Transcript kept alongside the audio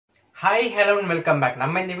Hi, hello and welcome back.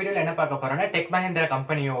 நம்ம இந்த வீடியோல என்ன பார்க்க போறோம்னா டெக் மஹிந்திரா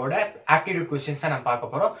கம்பெனியோட ஆப்டிட்யூட் क्वेश्चंस தான் நம்ம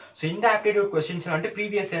பார்க்க போறோம். சோ இந்த ஆப்டிட்யூட் क्वेश्चंस வந்து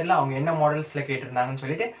ப்ரீவியஸ் இயர்ல அவங்க என்ன மாடல்ஸ்ல கேட்டிருந்தாங்கன்னு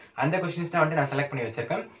சொல்லிட்டு அந்த क्वेश्चंस தான் வந்து நான் செலக்ட் பண்ணி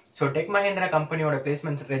வச்சிருக்கேன். சோ டெக் மஹிந்திரா கம்பெனியோட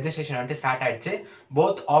பிளேஸ்மென்ட் ரெஜிஸ்ட்ரேஷன் வந்து ஸ்டார்ட் ஆயிடுச்சு.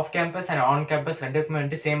 both off campus and on campus ரெண்டுக்குமே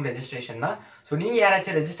வந்து சேம் ரெஜிஸ்ட்ரேஷன் தான். சோ நீங்க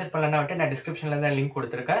யாராச்சும் ரெஜிஸ்டர் பண்ணலனா வந்து நான் டிஸ்கிரிப்ஷன்ல தான் லிங்க்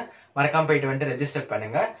கொடுத்திருக்கேன். மறக்காம போய்ட்டு வந்து ரெஜிஸ்டர்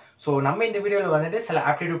பண்ணுங்க. சோ நம்ம இந்த வீடியோல வந்துட்டு சில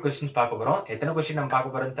ஆப்டிட்யூட் क्वेश्चंस பார்க்க போறோம். எத்தனை क्वेश्चन நம்ம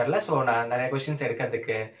பார்க்க போறோம்னு தெரியல. சோ நான் நிறைய क्वेश्चंस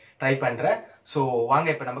எடுக்கிறதுக்கு ட்ரை பண்றேன். சோ வாங்க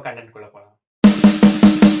இப்ப நம்ம கண்டென்ட் குள்ள போலாம்.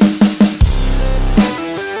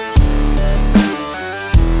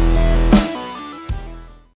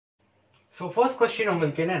 So first question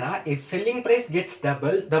உங்களுக்கு என்னன்னா, if selling price gets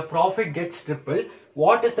double, the profit gets triple,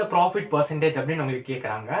 what is the profit percentage அப்படினு உங்களுக்கு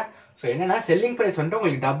கேக்குறாங்க. சோ என்னன்னா selling price வந்து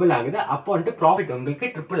உங்களுக்கு டபுள் ஆகுது, அப்போ வந்து profit உங்களுக்கு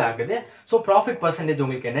ட்ரிபிள் ஆகுது. சோ profit percentage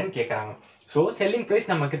உங்களுக்கு என்னன்னு கேக்குறாங்க. சோ selling price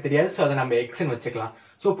நமக்கு தெரியாது, சோ அதை நம்ம x ன்னு வச்சுக்கலாம்.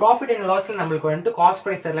 சோ profit and loss நமக்கு வந்து cost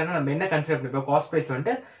price தெரியலனா நம்ம என்ன கன்சிடர் பண்ணிப்போம், cost price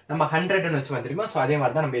வந்து நம்ம 100 ன்னு வச்சு வந்துருமா. சோ அதே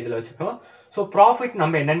மாதிரி தான் நம்ம இதுல வச்சுக்கோம். சோ profit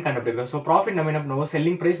நம்ம என்னன்னு கண்டுபிடிப்போம். சோ profit நம்ம என்ன பண்ணுவோம்,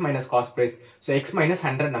 selling price minus cost price. So x minus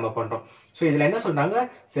 100 நம்ம பண்றோம். சோ இதுல என்ன சொல்றாங்க,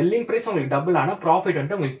 selling price உங்களுக்கு டபுள் ஆனா profit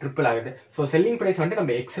வந்து உங்களுக்கு ட்ரிபிள் ஆகுது. சோ selling price வந்து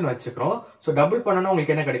நம்ம x ன்னு வச்சுக்கிறோம். சோ டபுள் பண்ணனும்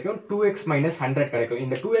உங்களுக்கு என்ன கிடைக்கும், 2x minus 100 கிடைக்கும்.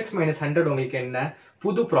 இந்த 2x minus 100 உங்களுக்கு என்ன,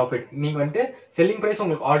 புது profit. நீங்க வந்து selling price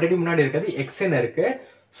உங்களுக்கு ஆல்ரெடி முன்னாடி இருக்குது x ன்னு இருக்கு.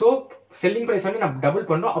 சோ selling price வந்து நம்ம டபுள்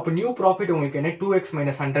பண்றோம், அப்ப நியூ profit உங்களுக்கு என்ன 2x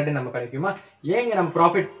minus 100 நம்ம கிடைக்குமா. ஏங்க நம்ம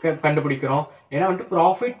profit கண்டுபிடிக்கிறோம், ஏன்னா வந்து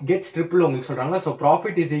profit gets triple உங்களுக்கு சொல்றாங்க. So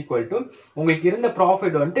profit is equal to உங்களுக்கு இருந்த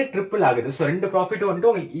profit வந்து ட்ரிபிள் ஆகுது. சோ ரெண்டு profit வந்து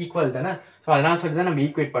உங்களுக்கு ஈக்குவல் தானே. சோ அதனால சொல்லி தான் நம்ம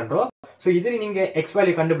ஈக்குவேட் பண்றோம். சோ இது நீங்க x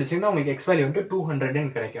வேல்யூ கண்டுபிடிச்சீங்கன்னா உங்களுக்கு x வேல்யூ வந்து 200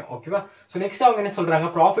 ன்னு கிடைக்கும். ஓகேவா. சோ நெக்ஸ்ட் அவங்க என்ன சொல்றாங்க,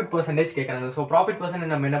 profit percentage கேக்குறாங்க. சோ profit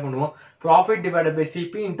percentage நம்ம என்ன பண்ணுவோம், profit divided by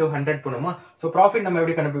cp into 100 பண்ணுவோமா. சோ profit நம்ம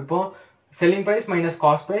எப்படி கண்டுபிடிப்போம், selling price minus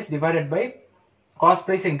cost price divided by cost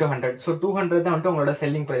price into 100. So 200 தான் வந்து உங்களோட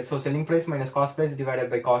selling price. So selling price minus cost price divided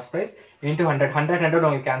by cost price into 100. 100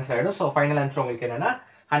 உங்களுக்கு cancel ஆயிடும். So final answer உங்களுக்கு என்னன்னா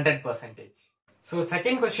 100%. So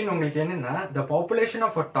second question உங்களுக்கு என்னன்னா, the population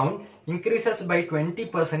of a town increases by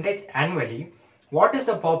 20% annually. What is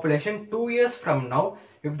the population 2 years from now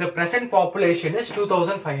if the present population is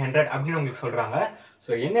 2500 அப்படின்னு உங்களுக்கு சொல்றாங்க.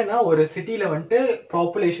 So என்னன்னா, ஒரு சிட்டில வந்து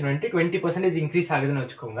population வந்து 20% increase ஆகுதுன்னு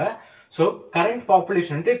வச்சுக்கோங்க. So current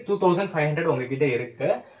population வந்து 2500 உங்ககிட்ட இருக்கு.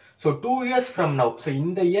 So 2 years from now, so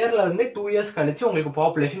இந்த இயர்ல இருந்து 2 years கழிச்சு உங்களுக்கு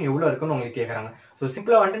population எவ்வளவு இருக்குன்னு உங்களுக்கு கேக்குறாங்க. So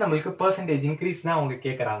சிம்பிளா வந்து நமக்கு percentage increase தான் அவங்க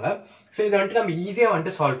கேக்குறாங்க. So இதை வந்து நம்ம ஈஸியா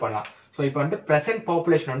வந்து சால்வ் பண்ணலாம். So இப்போ வந்து present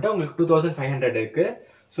population வந்து உங்களுக்கு 2500 இருக்கு.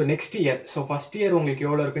 So next year, so first year உங்களுக்கு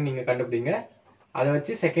எவ்வளவு இருக்குன்னு நீங்க கண்டுபிடிங்க. அதை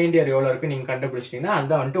வச்சு செகண்ட் இயர் எவ்வளவு இருக்கு நீங்க கண்டுபிடிச்சிட்டீங்கன்னா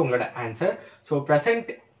அதுதான் வந்து உங்களோட ஆன்சர். So present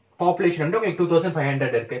பாப்புலேஷன் வந்து உங்களுக்கு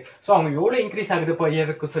 2500 இருக்கு. சோ அவங்க எவ்வளவு இன்க்ரீஸ் ஆகுது per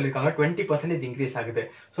இயருக்கு சொல்லிருக்காங்க, 20% இன்க்ரீஸ் ஆகுது.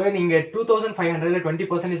 சோ நீங்க 2500ல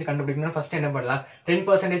 20% கண்டுபிடிக்கணும்னா ஃபர்ஸ்ட் என்ன பண்ணலாம்,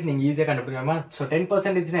 10% நீங்க ஈஸியா கண்டுபிடிக்கலாமா. சோ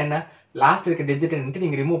 10% என்ன, லாஸ்ட் இருக்க டிஜிட்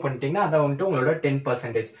நீங்க ரிமூவ் பண்ணிட்டீங்கன்னா அதான் வந்து உங்களோட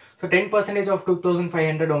 10%. சோ 10% ஆஃப்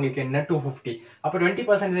 2500 உங்களுக்கு என்ன, 250. அப்ப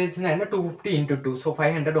 20% என்ன, 250 into 2. சோ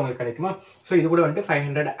 500 உங்களுக்கு கிடைக்குமா. சோ இது கூட வந்து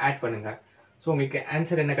 500 ஆட் பண்ணுங்க. சோ உங்களுக்கு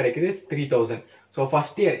ஆன்சர் என்ன கிடைக்குது, 3000. சோ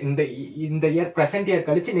ஃபர்ஸ்ட் இயர் இந்த இயர் பிரசன்ட் இயர்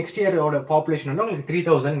கழிச்சு நெக்ஸ்ட் இயரோட பாப்புலேஷன் வந்து உங்களுக்கு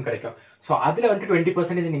 3000 கிடைக்கும். சோ அதுல வந்து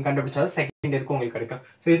 20% நீங்க கண்டுபிடிச்சா செகண்ட் இயருக்கு உங்களுக்கு கிடைக்கும்.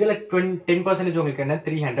 சோ இதுல 10% உங்களுக்கு என்ன,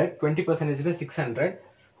 300. 20% 600.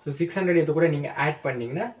 சோ 600 இது கூட நீங்க ஆட்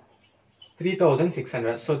பண்ணீங்கன்னா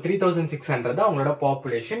 3600. சோ 3600 தான் உங்களோட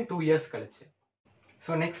பாப்புலேஷன் 2 இயர்ஸ் கழிச்சு.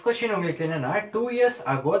 So next question உங்களுக்கு என்னன்னா, 2 years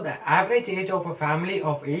ago the average age of a family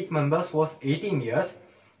of 8 members was 18 years.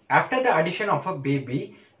 After the addition of a baby,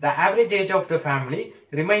 the average age of the family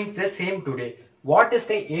remains the same today. What is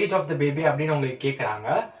the age of the baby அப்படின்னு உங்களுக்கு கேக்குறாங்க.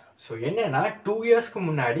 So என்னன்னா, 2 இயர்ஸ்க்கு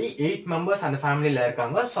முன்னாடி 8 members அந்த ஃபேமிலில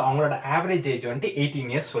இருக்காங்க. So அவங்களோட ஆவரேஜ் ஏஜ் வந்து 18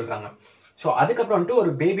 இயர்ஸ் சொல்றாங்க. சோ அதுக்கப்புறம் வந்து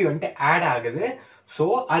ஒரு பேபி வந்து ஆட் ஆகுது. சோ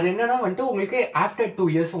அது என்னன்னா வந்து உங்களுக்கு ஆஃப்டர் 2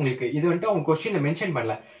 இயர்ஸ் உங்களுக்கு இது வந்து அவங்க क्वेश्चनல மென்ஷன்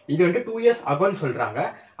பண்ணல. இது வந்து 2 இயர்ஸ் அகோன்னு சொல்றாங்க.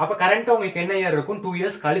 அப்ப கரண்டா உங்களுக்கு என்ன இயர் இருக்கும், 2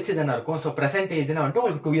 இயர்ஸ் கழிச்சு தானே இருக்கும். சோ பிரசன்ட் ஏஜ்னா வந்து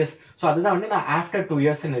உங்களுக்கு 2 இயர்ஸ். சோ அதுதான் வந்து நான் after 2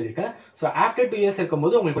 years எழுதிருக்கேன். So after 2 years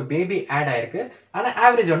இருக்கும்போது உங்களுக்கு ஒரு பேபி ஆட் ஆயிருக்கு. ஆனா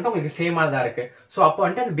ஆவரேஜ் வந்து உங்களுக்கு சேமா தான் இருக்கு. சோ அப்போ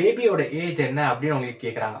வந்து அந்த பேபியோட ஏஜ் என்ன அப்படின்னு உங்களுக்கு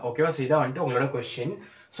கேக்குறாங்க. ஓகேவா. சோ இதான் வந்து உங்களோட क्वेश्चन.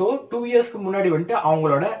 சோ 2 இயர்ஸ்க்கு முன்னாடி வந்து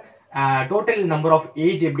அவங்களோட டோட்டல் நம்பர் ஆஃப்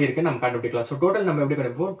ஏஜ் எப்படி இருக்குன்னு நம்ம கண்டுபிடிக்கலாம். சோ டோட்டல் நம்ம எப்படி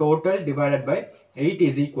கண்டுபிடிப்போம், total divided by 8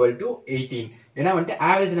 is equal to 18. ஏன்னா வந்து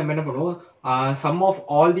ஆவரேஜ் நம்ம என்ன பண்ணுவோம், some of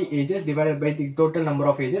all the ages divided by the total number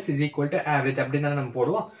of ages is equal to average அப்படின்னு தான் நம்ம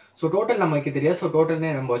போடுவோம். ஸோ டோட்டல் நமக்கு தெரியாது. ஸோ டோட்டல்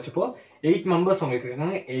நம்ம வச்சுப்போம். 8 மெம்பர்ஸ் உங்களுக்கு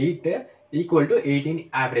இருக்காங்க, 8 ஈக்குவல் டு 18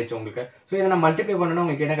 ஆவரேஜ் உங்களுக்கு. ஸோ இதை நம்ம மல்டிப்ளை பண்ணணும்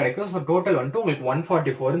உங்களுக்கு என்ன கிடைக்கும், ஸோ டோட்டல் வந்துட்டு உங்களுக்கு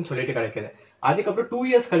 144ன்னு சொல்லிட்டு கிடைக்குது. அதுக்கப்புறம் 2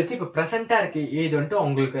 இயர்ஸ் கழிச்சு இப்போ ப்ரெசென்ட்டா இருக்க ஏஜ் வந்துட்டு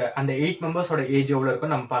உங்களுக்கு அந்த 8 மெம்பர்ஸோட ஏஜ் எவ்வளோ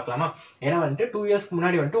இருக்கும் நம்ம பார்க்கலாமா? ஏன்னா வந்துட்டு 2 இயர்ஸ்க்கு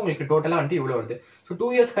முன்னாடி வந்துட்டு உங்களுக்கு டோட்டலாக வந்துட்டு இவ்வளோ வருது. ஸோ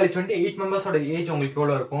 2 இயர்ஸ் கழிச்சு வந்துட்டு 8 மெம்பர்ஸோட ஏஜ் உங்களுக்கு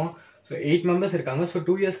எவ்வளோ இருக்கும்? ஸோ 8 மெம்பர்ஸ் இருக்காங்க. ஸோ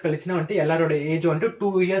 2 இயர்ஸ் கழிச்சுன்னா வந்துட்டு எல்லாரோட ஏஜ் வந்துட்டு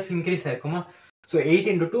 2 இயர்ஸ் இன்க்ரீஸ் ஆயிருக்குமா? ஸோ 8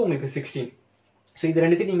 into 2 உங்களுக்கு 16. ஸோ இது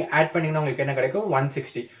ரெண்டுத்தையும் நீங்கள் ஆட் பண்ணீங்கன்னா உங்களுக்கு என்ன கிடைக்கும்?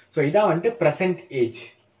 160. ஸோ இதான் வந்துட்டு present age.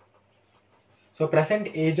 So present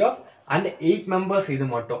age of அந்த 8 மெம்பர்ஸ் இது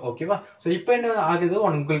மட்டும். ஓகேவா? ஸோ இப்போ என்ன ஆகுது?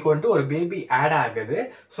 உங்களுக்கு வந்துட்டு ஒரு பேபி ஆட் ஆகுது.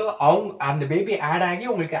 ஸோ அந்த பேபி ஆட் ஆகி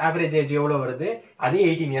உங்களுக்கு ஆவரேஜ் ஏஜ் எவ்வளோ வருது? அதே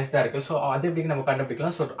 18 இயர்ஸ் தான் இருக்கு. ஸோ அது எப்படி நம்ம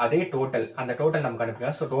கண்டுபிடிக்கலாம்? ஸோ அதே டோட்டல், அந்த டோட்டல் நம்ம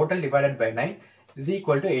கண்டுபிடிக்கலாம். So total divided by 9 is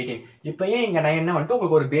equal to 18. இப்போ ஏன் இங்கே 9 வந்துட்டு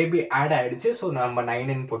உங்களுக்கு ஒரு பேபி ஆட் ஆயிடுச்சு. ஸோ நம்ம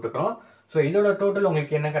 9 போட்டுக்கிறோம். ஸோ இதோட டோட்டல்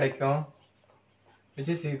உங்களுக்கு என்ன கிடைக்கும்? which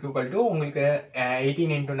is equal to உங்களுக்கு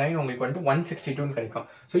 18 into 9 உங்களுக்கு வந்துட்டு 162 கிடைக்கும்.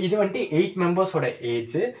 ஸோ இது வந்துட்டு 8 மெம்பர்ஸோட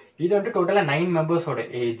ஏஜ், இது வந்துட்டு டோட்டலாக 9 மெம்பர்ஸோட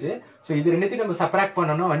ஏஜ். ஸோ இது ரெண்டுத்தையும் நம்ம சப்ராக்ட்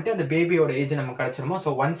பண்ணோம்னா வந்துட்டு அந்த பேபியோட ஏஜ் நம்ம கிடைச்சிருமா?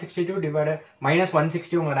 ஸோ 162 டிவைட் மைனஸ்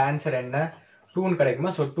 160 உங்களோட ஆன்சர் என்ன? 2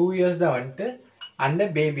 கிடைக்குமா? ஸோ 2 இயர்ஸ் தான் வந்துட்டு அந்த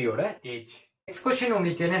பேபியோட ஏஜ். நெக்ஸ்ட் கொஸ்டின்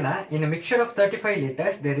உங்களுக்கு என்னன்னா, in a mixture of 35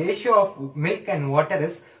 liters the ratio of milk and water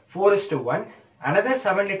is 4:1. Another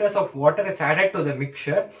 7 liters of water is added to the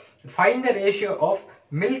mixture. Find the ratio of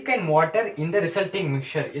milk and water in the resulting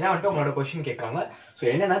mixture. இதான் வந்துட்டு உங்களோட question கேட்குறாங்க. So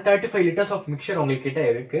என்னன்னா 35 liters of mixture உங்ககிட்ட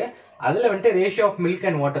இருக்கு. அதில் வந்துட்டு ratio of milk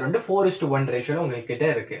and water வந்து 4:1 ரேஷியோவில் உங்ககிட்ட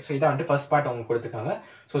இருக்கு. ஸோ இதான் வந்துட்டு ஃபர்ஸ்ட் பார்ட் அவங்க கொடுத்துருக்காங்க.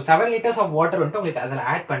 ஸோ 7 liters ஆஃப் வாட்டர் வந்துட்டு உங்களுக்கு அதில்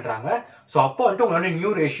ஆட் பண்ணுறாங்க. ஸோ அப்போ வந்துட்டு உங்களோட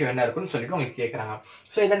நியூ ரேஷியோ என்ன இருக்குன்னு சொல்லிட்டு உங்களுக்கு கேட்குறாங்க.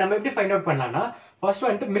 ஸோ இதை நம்ம எப்படி ஃபைண்ட் அவுட் பண்ணலாம்னா, ஃபர்ஸ்ட்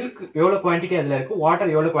வந்துட்டு மில்க் எவ்வளோ குவான்டிட்டி அதில் இருக்கு,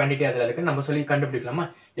 வாட்டர் எவ்வளோ குவான்டிட்டி அதில் இருக்குன்னு நம்ம சொல்லி கண்டுபிடிக்கலாமா?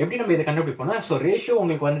 எப்படி நம்ம இதை கண்டுபிடிப்போம்னா, ஸோ ரேஷியோ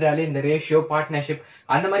உங்களுக்கு வந்துட்டாலே இந்த ரேஷியோ, பார்ட்னர்ஷிப்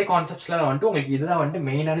அந்த மாதிரி கான்செப்ட்ஸ்லாம் வந்துட்டு உங்களுக்கு இதுதான் வந்துட்டு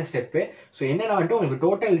மெயினான ஸ்டெப்பு. ஸோ என்னன்னா வந்துட்டு உங்களுக்கு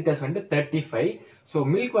டோட்டல் லிட்டர்ஸ் வந்துட்டு 35. ஸோ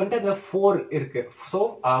மில்க் வந்துட்டு அதில் 4 இருக்கு. ஸோ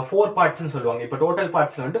 4 பார்ட்ஸ்ன்னு சொல்லுவாங்க. இப்போ டோட்டல்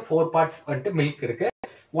பார்ட்ஸ்ல வந்துட்டு 4 பார்ட்ஸ் வந்துட்டு மில்க் இருக்கு,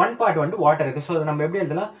 1 பார்ட் வந்துட்டு வாட்டர் இருக்கு. ஸோ நம்ம எப்படி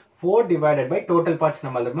எழுதலாம்? 4 divided by total parts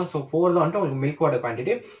நம்ம எழுதணும். ஸோ 4 தான் வந்துட்டு உங்களுக்கு milk water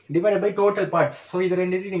quantity divided by total parts. So இது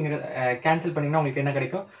ரெண்டுத்தையும் நீங்கள் கேன்சல் பண்ணீங்கன்னா உங்களுக்கு என்ன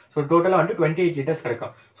கிடைக்கும்? ஸோ டோட்டலாக வந்துட்டு 28 லிட்டர்ஸ்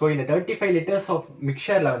கிடைக்கும். ஸோ இந்த 35 லிட்டர்ஸ் ஆஃப்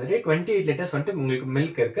மிக்சரில் வந்துட்டு 28 லிட்டர்ஸ் வந்துட்டு உங்களுக்கு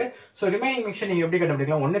மில்க் இருக்கு. ஸோ ரிமைனிங் மிக்சர் நீங்கள் எப்படி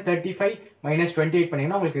கண்டுபிடிக்கலாம்? ஒன்று 35 மைனஸ் 28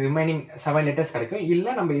 பண்ணீங்கன்னா உங்களுக்கு ரிமைனிங் 7 லிட்டர்ஸ் கிடைக்கும்.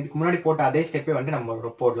 இல்லை நம்ம இதுக்கு முன்னாடி போட்ட அதே ஸ்டெப்பே வந்துட்டு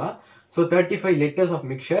நம்ம போடலாம். So 35 litres of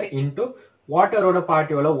mixer into வாட்டரோட பார்ட்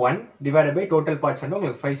எவ்வளோ 1 டிவைடட் பை டோட்டல் பார்ட்ஸ் வந்து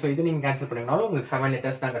உங்களுக்கு 5. ஸோ இது நீங்கள் கேன்சல் பண்ணிங்கனாலும் உங்களுக்கு 7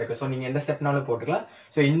 லிட்டர்ஸ் தான் கிடைக்கும். ஸோ நீங்கள் எந்த ஸ்டெப்னாலும் போட்டுக்கலாம்.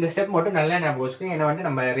 ஸோ இந்த ஸ்டெப் மட்டும் நல்லா ஞாபகம் வச்சுக்கோங்க. ஏன்னா வந்துட்டு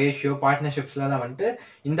நம்ம ரேஷியோ, பார்ட்னர்ஷிப்ஸ்ல தான் வந்துட்டு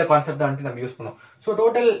இந்த கான்செப்ட் தான் வந்துட்டு நம்ம யூஸ் பண்ணுவோம். ஸோ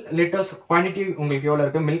டோட்டல் லிட்டர்ஸ் குவான்டிட்டி உங்களுக்கு எவ்வளோ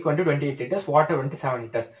இருக்கு? மில்க் வந்துட்டு 28 லிட்டர்ஸ், வாட்டர் வந்துட்டு 7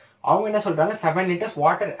 லிட்டர்ஸ். அவங்க என்ன சொல்றாங்க? 7 லிட்டர்ஸ்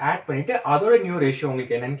வாட்டர் ஆட் பண்ணிட்டு அதோட நியூ ரேஷியோ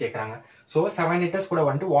உங்களுக்கு என்னன்னு கேட்கறாங்க. ஸோ 7 லிட்டர்ஸ் கூட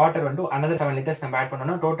வந்துட்டு வாட்டர் வந்துட்டு another 7 லிட்டர்ஸ் நம்ம ஆட்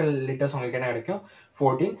பண்ணோம்னா டோட்டல் லிட்டர்ஸ் உங்களுக்கு என்ன கிடைக்கும்?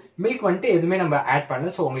 14. மில்க் வந்துட்டு எதுவுமே நம்ம ஆட்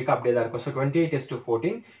பண்ணல. ஸோ உங்களுக்கு அப்படியே தான் இருக்கும். ஸோ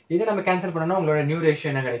 28:14. இதை நம்ம கேன்சல் பண்ணோம்னா உங்களோட நியூ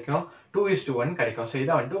ரேஷியோ என்ன கிடைக்கும்? 2:1 கிடைக்கும். ஸோ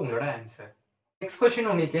இதான் வந்துட்டு உங்களோட ஆன்சர். நெக்ஸ்ட் கொஸ்டின்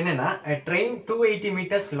உங்களுக்கு என்னன்னா, a train 280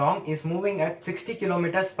 meters long is moving at 60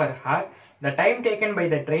 kilometers per hour. The time taken by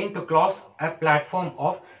the train to cross a platform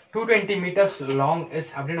of 220 meters long is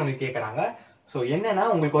அப்படின்னு உங்களுக்கு கேட்குறாங்க. ஸோ என்னன்னா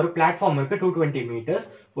உங்களுக்கு ஒரு பிளாட்ஃபார்ம் இருக்கு 220 meters,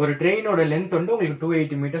 ஒரு ட்ரெயினோட லென்த் வந்து உங்களுக்கு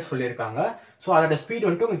 280 meters சொல்லியிருக்காங்க. ஸோ அதோட ஸ்பீட்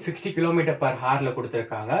வந்துட்டு உங்களுக்கு 60 km/h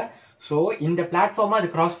கொடுத்துருக்காங்க. ஸோ இந்த பிளாட்ஃபார்மா அது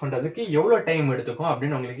கிராஸ் பண்றதுக்கு எவ்வளோ டைம் எடுத்துக்கும்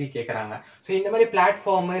அப்படின்னு உங்களுக்கு கேட்குறாங்க. ஸோ இந்த மாதிரி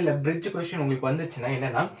பிளாட்ஃபார்ம் இல்லை பிரிட்ஜ் கொஸ்டின் உங்களுக்கு வந்துச்சுன்னா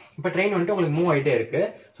என்னன்னா, இப்போ ட்ரெயின் வந்துட்டு உங்களுக்கு மூவ் ஆகிட்டே இருக்கு.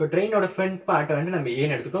 ஸோ ட்ரெயினோட ஃப்ரண்ட் பார்ட்டை வந்து நம்ம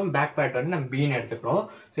ஏன்னு எடுத்துக்கிறோம், பேக் பார்ட் வந்து நம்ம பின்னு எடுத்துக்கிறோம்.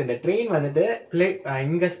 ஸோ இந்த ட்ரெயின் வந்துட்டு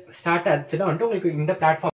இங்க ஸ்டார்ட் ஆச்சுன்னா வந்துட்டு உங்களுக்கு இந்த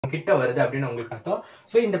பிளாட்ஃபார்ம் கிட்ட வருது அப்படின்னு உங்களுக்கு அர்த்தம்.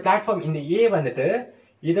 ஸோ இந்த பிளாட்ஃபார்ம் இந்த ஏ வந்துட்டு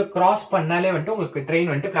இதை கிராஸ் பண்ணாலே வந்துட்டு உங்களுக்கு ட்ரெயின்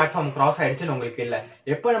வந்துட்டு பிளாட்ஃபார்ம் கிராஸ் ஆயிடுச்சுன்னு உங்களுக்கு இல்லை.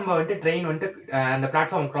 எப்போ நம்ம வந்துட்டு ட்ரெயின் வந்துட்டு அந்த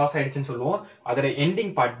பிளாட்ஃபார்ம் கிராஸ் ஆயிடுச்சுன்னு சொல்லுவோம், அதோட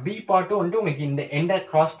எண்டிங் பார்ட் பி பார்ட்டும் வந்துட்டு உங்களுக்கு இந்த எண்டை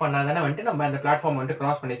கிராஸ் பண்ணாதானே வந்துட்டு நம்ம அந்த பிளாட்ஃபார்ம் வந்துட்டு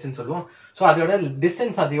கிராஸ் பண்ணிடுச்சுன்னு சொல்லுவோம். ஸோ அதோட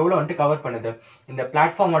டிஸ்டன்ஸ் அது எவ்வளோ வந்துட்டு கவர் பண்ணுது? இந்த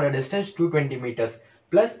பிளாட்ஃபார்மோட டிஸ்டன்ஸ் 220 meters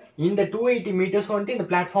பிளஸ் இந்த 280 meters வந்துட்டு இந்த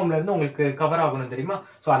பிளாட்ஃபார்ம்ல இருந்து உங்களுக்கு கவர் ஆகணும் தெரியுமா?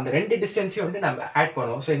 ஸோ அந்த ரெண்டு டிஸ்டன்ஸையும் வந்துட்டு நம்ம ஆட்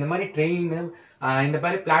பண்ணுவோம். ஸோ இந்த மாதிரி ட்ரெயின், இந்த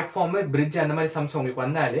மாதிரி பிளாட்ஃபார்ம், பிரிட்ஜ் அந்த மாதிரி சம்ஸ் உங்களுக்கு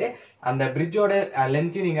வந்தாலே அந்த பிரிட்ஜோட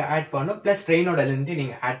லென்த்தையும் நீங்க ஆட் பண்ணணும், பிளஸ் ட்ரெயினோட லென்த்தையும்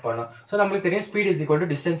நீங்க ஆட் பண்ணணும். ஸோ நம்மளுக்கு தெரியும் speed is equal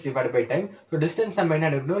to distance divide by time. So distance நம்ம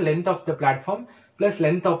என்ன எடுக்கணும்? Length of the platform plus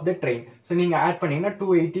length of the train. So நீங்க ஆட் பண்ணீங்கன்னா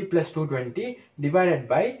 280 பிளஸ் 220 டிவைடட்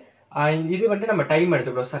பை இது வந்துட்டு நம்ம டைம்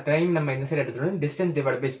எடுத்துக்கிறோம். டைம் நம்ம இந்த சைடு எடுத்துக்கணும். Distance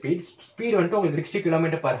divide by speed. Speed வந்துட்டு உங்களுக்கு 60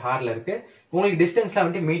 km/h இருக்கு. உங்களுக்கு டிஸ்டன்ஸ்ல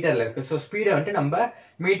வந்துட்டு மீட்டர்ல இருக்கு. ஸோ ஸ்பீடை வந்துட்டு நம்ம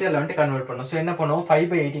மீட்டர்ல வந்துட்டு கன்வெர்ட் பண்ணுவோம். ஸோ என்ன பண்ணுவோம்?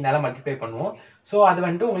 5/18 மல்டிப்ளை பண்ணுவோம். ஸோ அது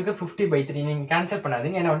வந்துட்டு உங்களுக்கு 50/3. நீங்க கேன்சல்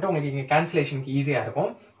பண்ணாதீங்க, ஏன்னா வந்துட்டு உங்களுக்கு இங்கே கேன்சலேஷனுக்கு ஈஸியா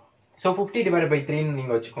இருக்கும். ஸோ 50/3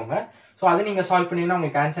 நீங்க வச்சுக்கோங்க. ஸோ அதை நீங்க சால்வ் பண்ணீங்கன்னா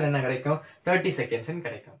உங்களுக்கு ஆன்சர் என்ன கிடைக்கும்? 30 seconds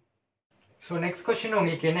கிடைக்கும். So next question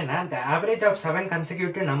உங்களுக்கு என்னன்னா, the average of 7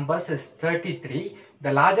 consecutive numbers is 33.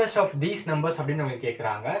 The largest of these numbers அப்படின்னு உங்களுக்கு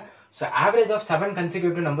கேட்குறாங்க. So average of 7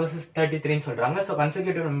 consecutive numbers is 33ன்னு சொல்றாங்க. ஸோ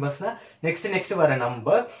கன்சிக்யூட்டிவ் நம்பர்ஸ்னா நெக்ஸ்ட் வர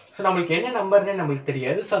நம்பர். ஸோ நம்மளுக்கு என்ன நம்பர்னே நம்மளுக்கு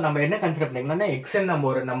தெரியாது. ஸோ நம்ம என்ன கன்சிடர் பண்ணிக்கலாம்னா எக்ஸ்ன்னு நம்ம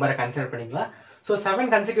ஒரு நம்பரை கன்சிடர் பண்ணிக்கலாம். ஸோ 7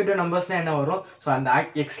 கன்சிக்யூட்டிவ் நம்பர்ஸ்னா என்ன வரும்? ஸோ அந்த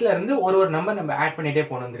எக்ஸ்ல இருந்து ஒரு நம்பர் நம்ம ஆட் பண்ணிட்டே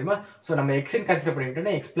போகணும் தெரியுமா? ஸோ நம்ம எக்ஸ்ன்னு கன்சிடர்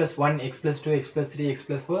பண்ணிட்டோம்னா x+1, x+2, x+3,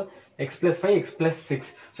 x+4, x+5, x+6.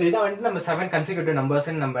 So இதை வந்துட்டு நம்ம 7 கன்சிக்யூட்டிவ்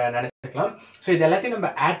நம்பர்ஸ்ன்னு நம்ம நினைச்சுக்கலாம். ஸோ இது எல்லாத்தையும்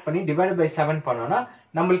நம்ம ஆட் பண்ணி டிவைட் பை 7 பண்ணோம்னா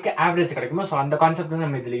நம்மளுக்கு ஆவரேஜ் கிடைக்குமா? ஸோ அந்த கான்செப்ட்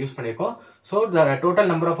நம்ம இதில் யூஸ் பண்ணியிருக்கோம். So the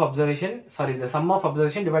total number of observation the some of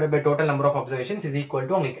observation divide by total number of observations is equal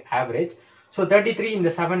to உங்களுக்கு ஆவரேஜ். ஸோ 33 இந்த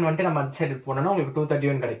 7 வந்துட்டு நம்ம அந்த சைடு போனோம்னா உங்களுக்கு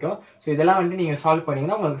 231 கிடைக்கும். ஸோ இதெல்லாம் வந்துட்டு நீங்கள் சால்வ்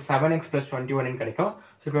பண்ணீங்கன்னா உங்களுக்கு 7x + 21 கிடைக்கும்.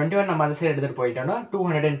 ஸோ 21 நம்ம அந்த சைடு எடுத்துகிட்டு போயிட்டோம்னா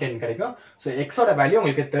 210 கிடைக்கும். ஸோ எக்ஸோட வேல்யூ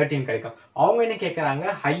உங்களுக்கு 13 கிடைக்கும். அவங்க என்ன கேட்குறாங்க?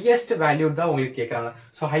 ஹையஸ்ட் வேல்யூ தான் உங்களுக்கு கேட்குறாங்க.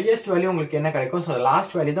 ஸோ ஹையஸ்ட் வேல்யூ உங்களுக்கு என்ன கிடைக்கும்? ஸோ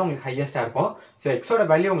லாஸ்ட் வேல்யூ தான் உங்களுக்கு ஹையஸ்ட்டாக இருக்கும். ஸோ எக்ஸோட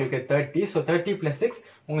வேல்யூ உங்களுக்கு 30. ஸோ 30 + 6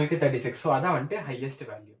 உங்களுக்கு 36. ஸோ அதான் வந்துட்டு highest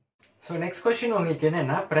value. So next question உங்களுக்கு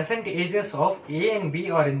என்னன்னா, present ages of A and B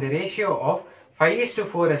are in the ratio of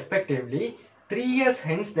 5:4 respectively. 3 years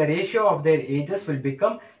hence the ratio of their ages will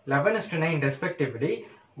become 11:9 respectively.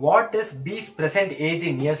 What is B's present age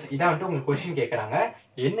in years? இதான் வந்துட்டு உங்களுக்கு question கேட்குறாங்க.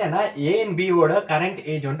 என்னன்னா A and B ஓட current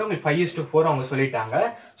age வந்துட்டு உங்களுக்கு 5:4 அவங்க சொல்லிட்டாங்க.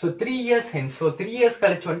 So 3 years hence, so 3 years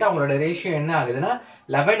கழிச்சு வந்துட்டு அவங்களோட ரேஷியோ என்ன ஆகுதுன்னா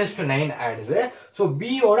 11:9 ஆயிடுது. ஸோ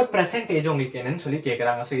பியோட பிரசன்ட் ஏஜ் உங்களுக்கு என்னன்னு சொல்லி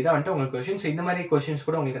கேட்குறாங்க. ஸோ இதான் வந்துட்டு உங்களுக்கு கொஸ்டின். ஸோ இந்த மாதிரி கொஸ்டின்ஸ்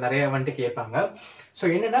கூட உங்களுக்கு நிறைய வந்துட்டு கேட்பாங்க. ஸோ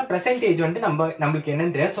என்னன்னா பிரசன்ட் ஏஜ் வந்துட்டு நம்மளுக்கு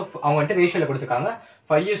என்னன்னு தெரியாது. ஸோ அவங்க வந்துட்டு ரேஷியோல கொடுத்துருக்காங்க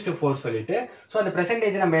 5:4 சொல்லிட்டு. ஸோ அந்த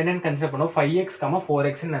பிரசன்டேஜ் நம்ம என்னன்னு கன்சிடர் பண்ணுவோம்? 5x,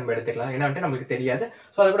 4x நம்ம எடுத்துக்கலாம். ஏன்னா வந்துட்டு நம்மளுக்கு தெரியாது.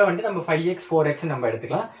 ஸோ அது கூட வந்துட்டு நம்ம 5x, 4x நம்ம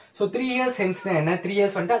எடுத்துக்கலாம். ஸோ 3 years ஹென்ஸ்னா என்ன? 3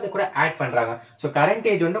 years வந்துட்டு அது கூட ஆட் பண்றாங்க. ஸோ கரண்ட்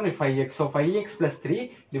ஏஜ் வந்து உங்களுக்கு 5x. So 5x + 3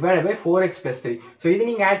 divide by 4x + 3. So இது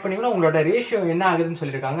நீங்க ஆட் பண்ணீங்கன்னா உங்களோட ரேஷியோ என்ன ஆகுதுன்னு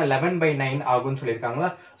சொல்லியிருக்காங்க? 11/9 ஆகும்னு சொல்லியிருக்காங்களா?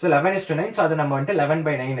 ஸோ 11:9. ஸோ அதை நம்ம வந்துட்டு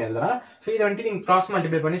 11/9 எழுதலாம். ஸோ இதை வந்துட்டு நீங்க கிராஸ்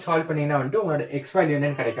மல்டிப்ளை பண்ணி சால்வ் பண்ணீங்கன்னா வந்துட்டு உங்களோட எக்ஸ் வேல்யூ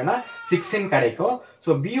என்னன்னு கிடைக்கும்னா 6 கிடைக்கும்.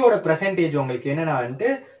 ஸோ பியோட பிரசன்டேஜ் உங்களுக்கு என்னன்னா வந்துட்டு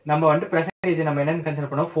நம்ம வந்துட்டு பிரசன்டேஜ் நம்ம என்னன்னு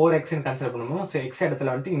கன்சிடர் பண்ணுவோம்? 4x கன்சிடர் பண்ணுவோம். ஸோ எக்ஸ்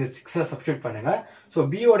இடத்துல வந்துட்டு இங்க 6 சப்ஸ்டியூட் பண்ணுங்க. ஸோ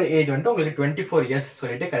பியோட ஏஜ் வந்துட்டு உங்களுக்கு 24 years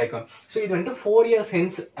சொல்லிட்டு கிடைக்கும். ஸோ இது வந்துட்டு 4 years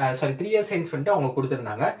hence, 3 years hence வந்துட்டு அவங்க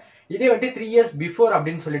கொடுத்துருந்தாங்க. இதே வந்துட்டு 3 years before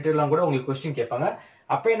அப்படின்னு சொல்லிட்டு எல்லாம் கூட உங்களுக்கு கொஸ்டின் கேட்பாங்க.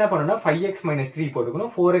 அப்போ என்ன பண்ணணும்னா 5x - 3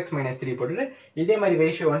 போட்டுக்கணும். 4x - 3 போட்டுட்டு இதே மாதிரி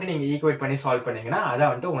ரேஷியோ வந்துட்டு நீங்க ஈக்குவேட் பண்ணி சால்வ் பண்ணீங்கன்னா அதான்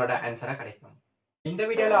வந்துட்டு உங்களோட ஆன்சரா கிடைக்கும். இந்த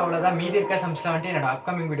வீடியோல அவ்வளவுதான். மீதி இருக்க சம்ஸ்லாம் வந்துட்டு என்னோட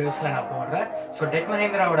அப்கமிங் வீடியோஸ்ல நான் போடுறேன். ஸோ டெக்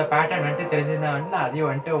மஹேந்திராவோட பேட்டர்ன் வந்துட்டு தெரிஞ்சிருந்தா வந்துட்டு நான் அதையும்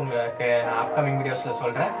வந்துட்டு உங்களுக்கு நான் அப்கமிங் வீடியோஸ்ல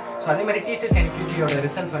சொல்றேன். ஸோ அதே மாதிரி டிசிஎஸ் என்கியூடியோட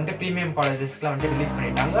ரிசல்ட்ஸ் வந்துட்டு ப்ரீமியம் காலேஜஸ்க்குலாம் வந்துட்டு ரிலீஸ்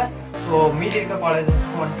பண்ணிட்டாங்க. ஸோ மீதி இருக்க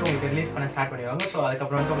காலேஜஸ்க்கும் வந்துட்டு உங்களுக்கு ரிலீஸ் பண்ண ஸ்டார்ட் பண்ணிடுவாங்க. ஸோ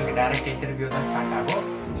அதுக்கப்புறம் வந்துட்டு உங்களுக்கு டைரக்ட் இன்டர்வியூ தான் ஸ்டார்ட் ஆகும்.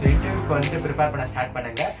 ஸோ இன்டர்வியூக்கு வந்துட்டு ப்ரிப்பேர் பண்ண ஸ்டார்ட்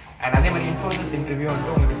பண்ணுங்க. அண்ட் அதே மாதிரி இன்ஃபோசிஸ் இன்டர்வியூ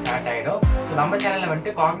வந்துட்டு உங்களுக்கு ஸ்டார்ட் ஆகிடும். ஸோ நம்ம சேனலில்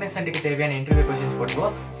வந்துட்டு காக்னிசன்ட்டுக்கு தேவையான இன்டர்வியூ கொஸ்டின்ஸ்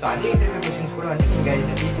போடுவோம். ஸோ அதே இன்டர்வியூ கொஸ்டின்ஸ் கூட வந்துட்டு நீங்கள்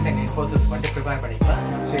இந்த டிசிஎஸ் அண்ட் இன்ஃபோசிஸ் வந்துட்டு ப்ரிப்பேர் பண்ணிக்கலாம்.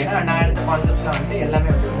 ஸோ ஏன்னா நான் எடுத்த கான்செப்ட்ஸ்லாம் வந்துட்டு எல்லாமே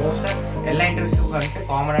வந்து மோஸ்ட்டாக எல்லா இன்டர்வியூஸுக்கும் வந்துட்டு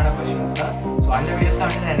காமனான கொஸ்டின்ஸ் தான். ஸோ அந்த வீடியோஸ்லாம்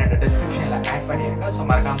வந்துட்டு நான் என்னோட டிஸ்கிரிப்ஷனில் ஆட் பண்ணியிருக்கேன். ஸோ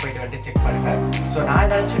மறக்காம போயிட்டு வந்துட்டு செக் பண்ணுங்க. ஸோ நான்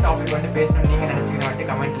ஏதாச்சும் டாபிக் வந்துட்டு பேசணும்னு நீங்கள் நினச்சிக்கிற வந்துட்டு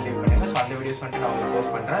கமெண்ட் லீவ் பண்ணுங்க. ஸோ அந்த வீடியோஸ் வந்துட்டு நான் உங்களுக்கு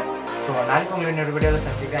போஸ்ட் பண்ணுறேன். ஸோ நாளைக்கு உங்களை என்னோட வீடியோவில்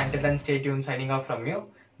சந்திக்கிறேன். Until then, stay tuned. Signing off from you.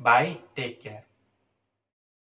 Bye. Take care.